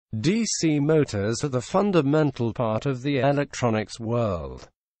DC motors are the fundamental part of the electronics world.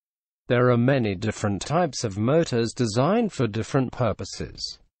 There are many different types of motors designed for different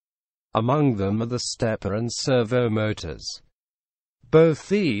purposes. Among them are the stepper and servo motors. Both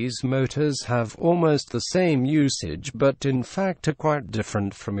these motors have almost the same usage but in fact are quite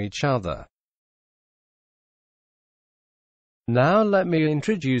different from each other. Now let me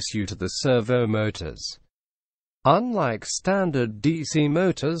introduce you to the servo motors. Unlike standard DC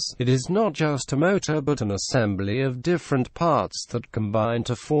motors, it is not just a motor but an assembly of different parts that combine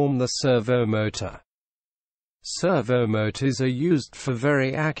to form the servo motor. Servo motors are used for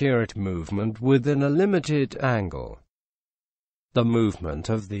very accurate movement within a limited angle. The movement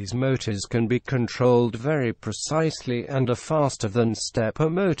of these motors can be controlled very precisely and are faster than stepper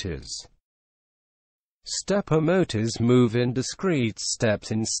motors. Stepper motors move in discrete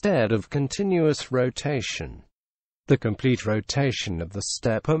steps instead of continuous rotation. The complete rotation of the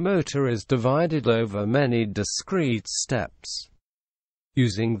stepper motor is divided over many discrete steps.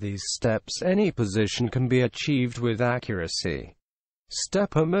 Using these steps, any position can be achieved with accuracy.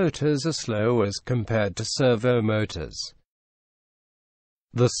 Stepper motors are slow as compared to servo motors.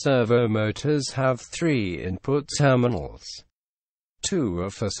 The servo motors have 3 input terminals. 2 are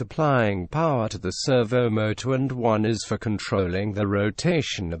for supplying power to the servo motor and 1 is for controlling the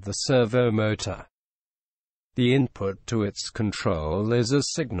rotation of the servo motor. The input to its control is a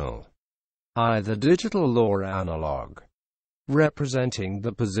signal, either digital or analog, representing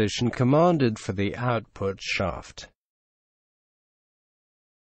the position commanded for the output shaft.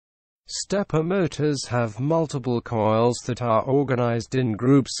 Stepper motors have multiple coils that are organized in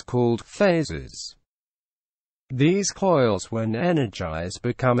groups called phases. These coils, when energized,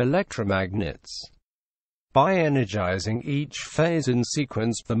 become electromagnets. By energizing each phase in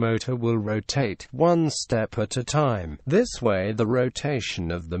sequence, the motor will rotate one step at a time. This way, the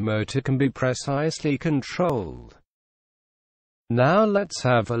rotation of the motor can be precisely controlled. Now let's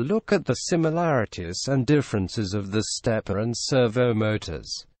have a look at the similarities and differences of the stepper and servo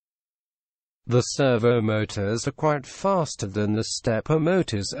motors. The servo motors are quite faster than the stepper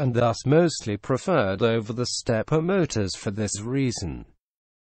motors and thus mostly preferred over the stepper motors for this reason.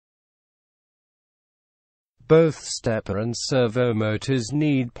 Both stepper and servo motors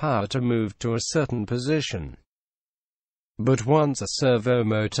need power to move to a certain position. But once a servo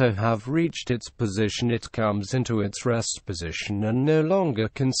motor has reached its position, it comes into its rest position and no longer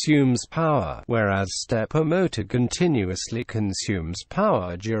consumes power, whereas stepper motor continuously consumes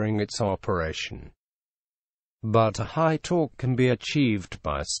power during its operation. But a high torque can be achieved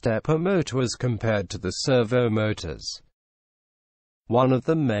by stepper motor as compared to the servo motors. One of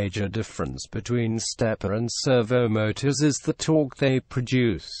the major differences between stepper and servo motors is the torque they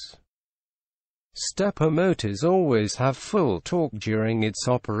produce. Stepper motors always have full torque during its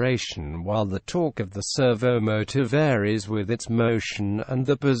operation, while the torque of the servo motor varies with its motion and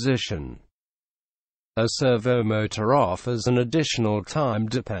the position. A servo motor offers an additional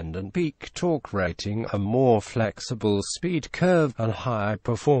time-dependent peak torque rating, a more flexible speed curve, and higher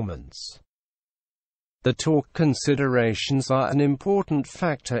performance. The torque considerations are an important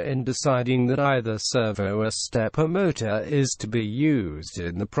factor in deciding that either servo or stepper motor is to be used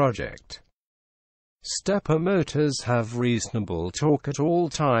in the project. Stepper motors have reasonable torque at all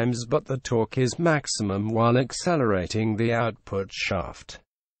times, but the torque is maximum while accelerating the output shaft.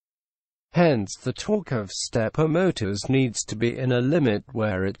 Hence, the torque of stepper motors needs to be in a limit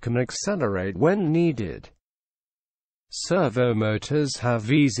where it can accelerate when needed. Servo motors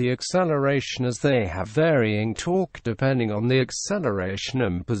have easy acceleration as they have varying torque depending on the acceleration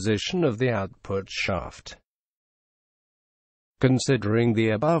and position of the output shaft. Considering the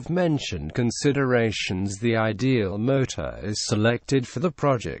above-mentioned considerations, the ideal motor is selected for the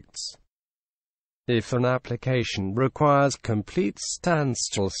projects. If an application requires complete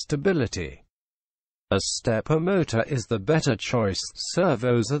standstill stability, a stepper motor is the better choice.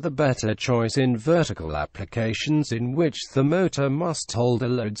 Servos are the better choice in vertical applications in which the motor must hold a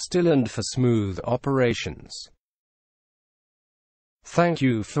load still and for smooth operations. Thank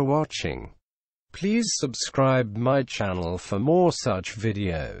you for watching. Please subscribe my channel for more such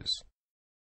videos.